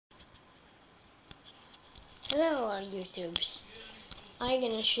Hello all YouTubers. I'm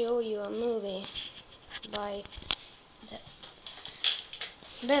gonna show you a movie by the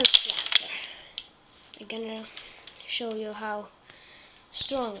Belt Blaster. I'm gonna show you how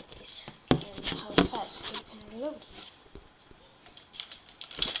strong it is and how fast you can reload it.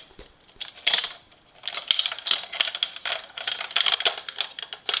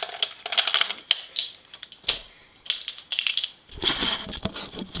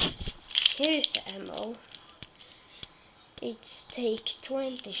 Here is the ammo. It takes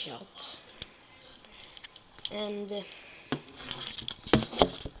 20 shots, and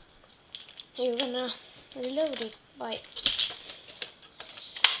you're gonna reload it by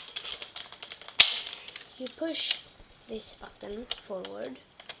you push this button forward,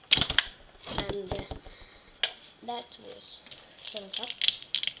 and that was turns up.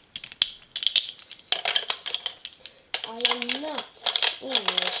 I am not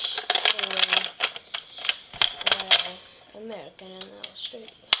English or American and Australian.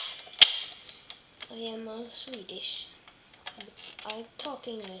 I am Swedish. I talk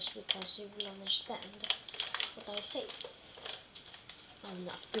English because you will understand what I say. I'm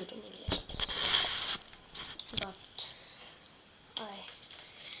not good in English, but I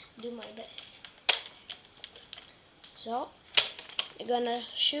do my best. So, I'm gonna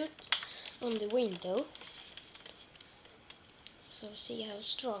shoot on the window, so see how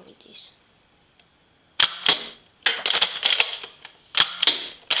strong it is.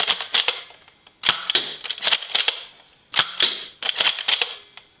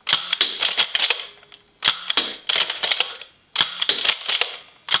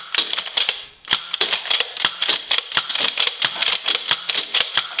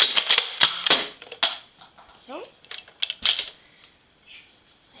 So,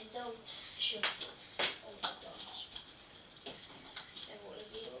 I don't shoot all the dogs. That will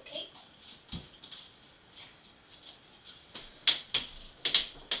be okay.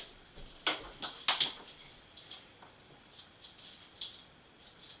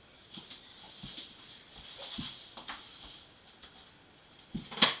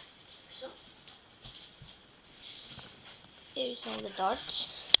 So, here is all the darts.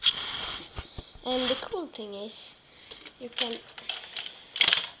 And the cool thing is, you can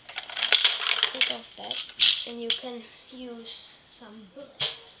take off that, and you can use some bullets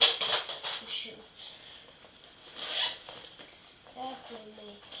to shoot. That will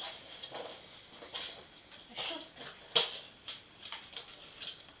make a shotgun.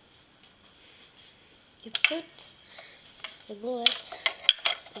 You put the bullet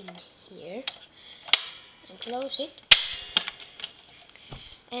in here and close it,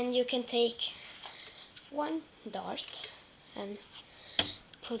 and you can take one dart and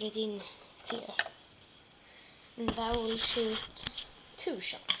put it in here, and that will shoot 2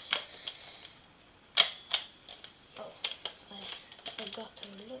 shots. Oh, I forgot to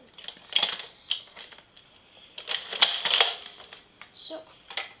reload. So,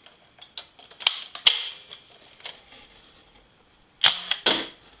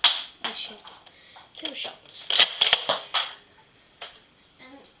 I shoot 2 shots,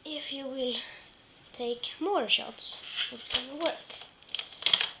 and if you will take more shots, it's gonna work.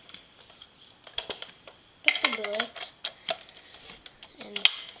 Put the bullet and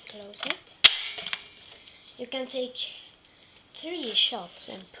close it. You can take 3 shots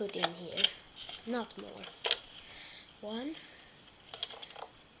and put in here, not more. 1,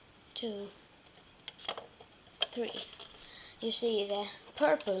 2, 3. You see the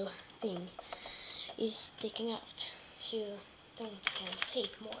purple thing is sticking out, so you can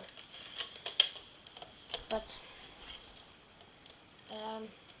take more. But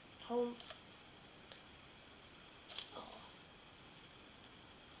home. Oh.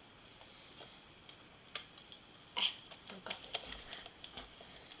 Forgot it.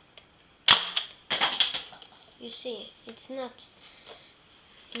 You see, it's not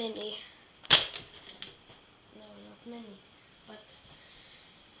many. No, not many. But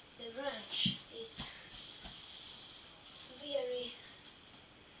the range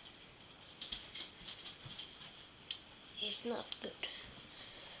is not good.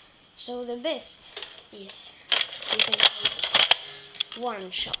 So the best is you can take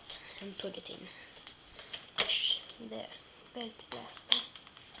 1 shot and put it in. Push the Belt Blaster.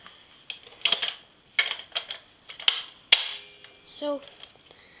 So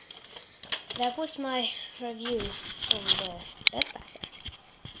that was my review on the Belt Blaster.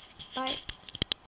 Bye.